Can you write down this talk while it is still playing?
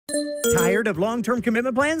Tired of long-term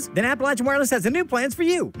commitment plans? Then Appalachian Wireless has the new plans for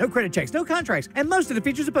you. No credit checks, no contracts, and most of the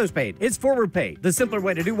features are postpaid. It's forward pay, the simpler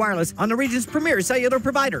way to do wireless on the region's premier cellular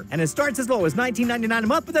provider. And it starts as low as $19.99 a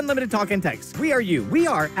month with unlimited talk and text. We are you. We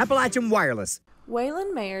are Appalachian Wireless.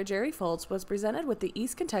 Wayland Mayor Jerry Fultz was presented with the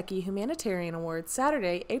East Kentucky Humanitarian Award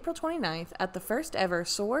Saturday, April 29th at the first ever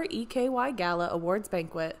SOAR EKY Gala Awards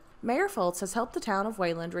Banquet. Mayor Fultz has helped the town of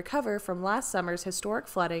Wayland recover from last summer's historic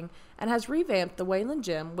flooding and has revamped the Wayland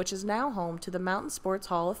Gym, which is now home to the Mountain Sports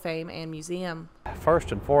Hall of Fame and Museum.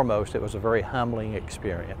 First and foremost, it was a very humbling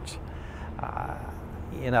experience.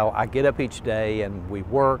 I get up each day and we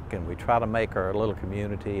work and we try to make our little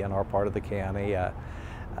community and our part of the county a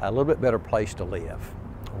little bit better place to live,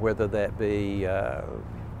 whether that be a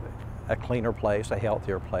cleaner place, a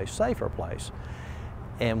healthier place, safer place.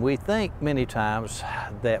 And we think many times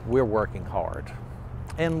that we're working hard,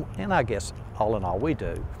 and I guess all in all we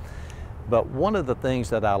do. But one of the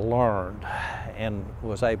things that I learned and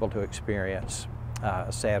was able to experience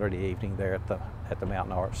Saturday evening there at the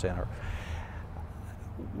Mountain Arts Center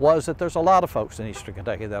was that there's a lot of folks in Eastern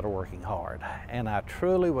Kentucky that are working hard. And I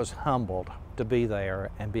truly was humbled to be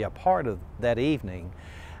there and be a part of that evening.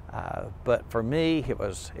 But for me, it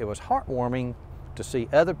was heartwarming to see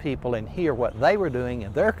other people and hear what they were doing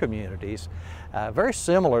in their communities, very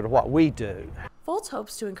similar to what we do. Fultz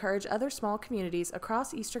hopes to encourage other small communities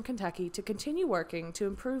across Eastern Kentucky to continue working to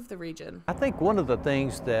improve the region. I think one of the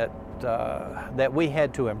things that we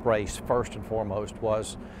had to embrace first and foremost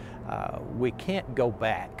was we can't go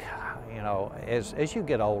back. As you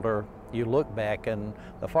get older, you look back, and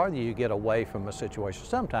the farther you get away from a situation,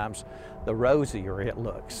 sometimes the rosier it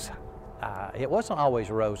looks. It wasn't always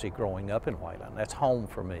rosy growing up in Wayland. That's home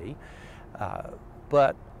for me.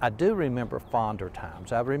 But I do remember fonder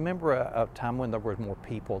times. I remember a time when there were more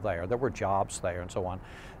people there were jobs there and so on.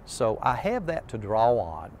 So I have that to draw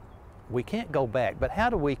on. We can't go back, but how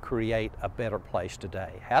do we create a better place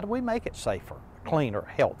today? How do we make it safer, cleaner,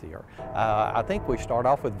 healthier? I think we start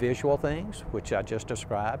off with visual things, which I just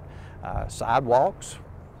described, sidewalks.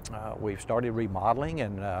 We've started remodeling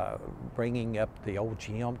and bringing up the old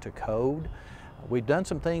gym to code. We've done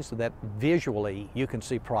some things so that visually you can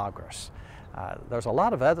see progress. There's a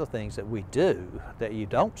lot of other things that we do that you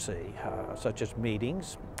don't see, such as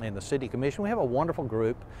meetings in the City Commission. We have a wonderful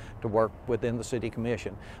group to work within the City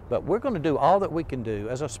Commission, but we're going to do all that we can do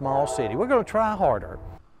as a small city. We're going to try harder.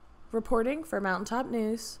 Reporting for Mountaintop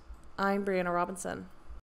News, I'm Brianna Robinson.